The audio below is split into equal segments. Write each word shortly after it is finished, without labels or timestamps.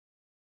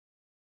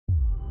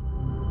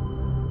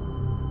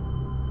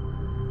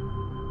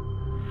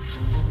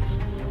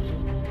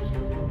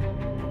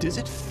Does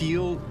it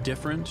feel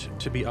different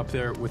to be up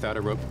there without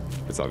a rope?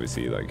 It's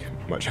obviously like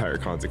much higher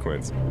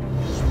consequence.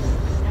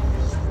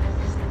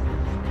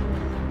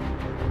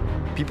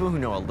 People who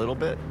know a little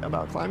bit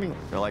about climbing,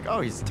 they're like, oh,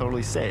 he's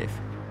totally safe.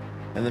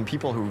 And then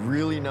people who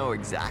really know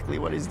exactly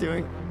what he's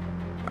doing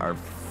are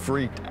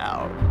freaked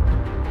out.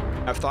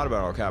 I've thought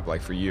about El Cap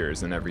like for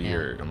years, and every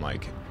year I'm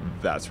like,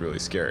 that's really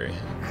scary.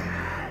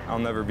 I'll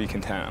never be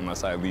content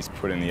unless I at least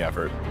put in the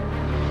effort.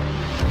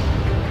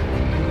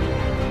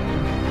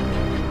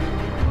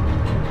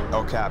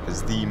 El Cap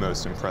is the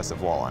most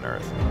impressive wall on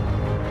Earth.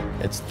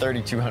 It's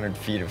 3,200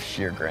 feet of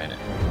sheer granite.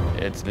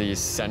 It's the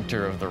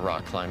center of the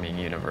rock climbing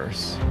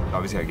universe.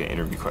 Obviously, I get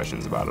interview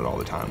questions about it all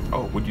the time.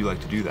 Oh, would you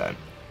like to do that? And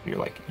you're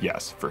like,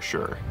 yes, for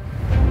sure.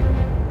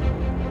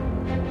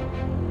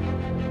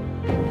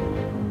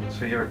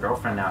 So you have a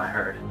girlfriend now, I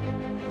heard.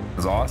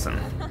 It's awesome.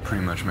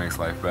 Pretty much makes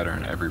life better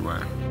in every way.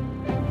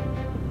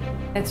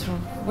 It's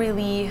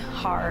really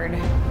hard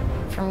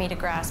for me to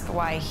grasp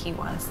why he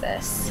wants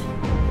this.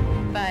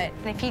 But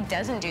if he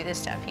doesn't do this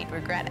stuff, he'd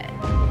regret it.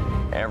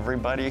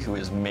 Everybody who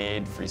has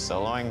made free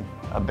soloing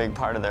a big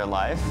part of their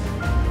life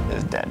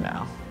is dead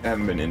now. I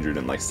haven't been injured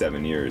in like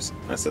 7 years.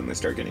 I suddenly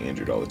start getting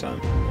injured all the time.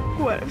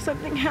 What if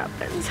something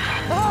happens?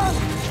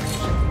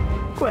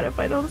 What if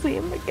I don't see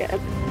him again?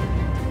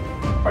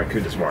 I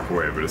could just walk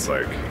away, but it's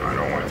like, I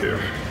don't want to.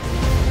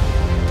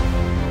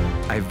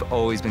 I've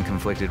always been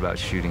conflicted about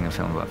shooting a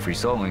film about free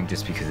soloing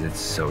just because it's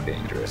so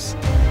dangerous.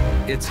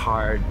 It's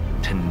hard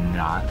to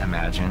not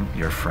imagine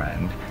your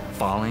friend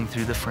falling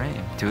through the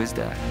frame to his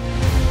death.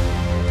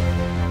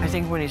 I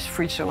think when he's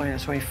free soloing,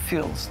 that's when he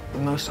feels the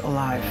most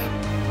alive,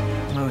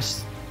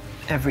 most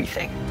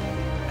everything.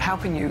 How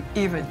can you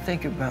even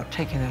think about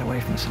taking that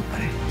away from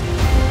somebody?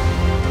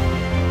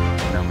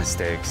 No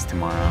mistakes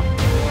tomorrow.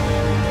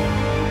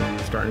 I'm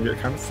starting to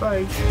get kind of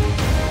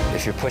psyched.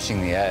 If you're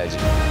pushing the edge,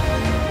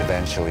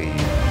 eventually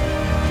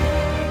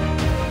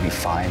you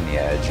find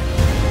the edge.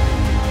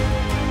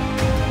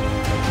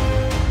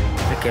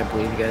 I can't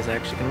believe you guys are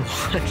actually gonna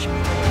watch.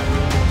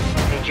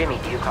 Hey Jimmy,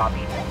 do you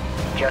copy?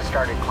 Just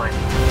started climbing.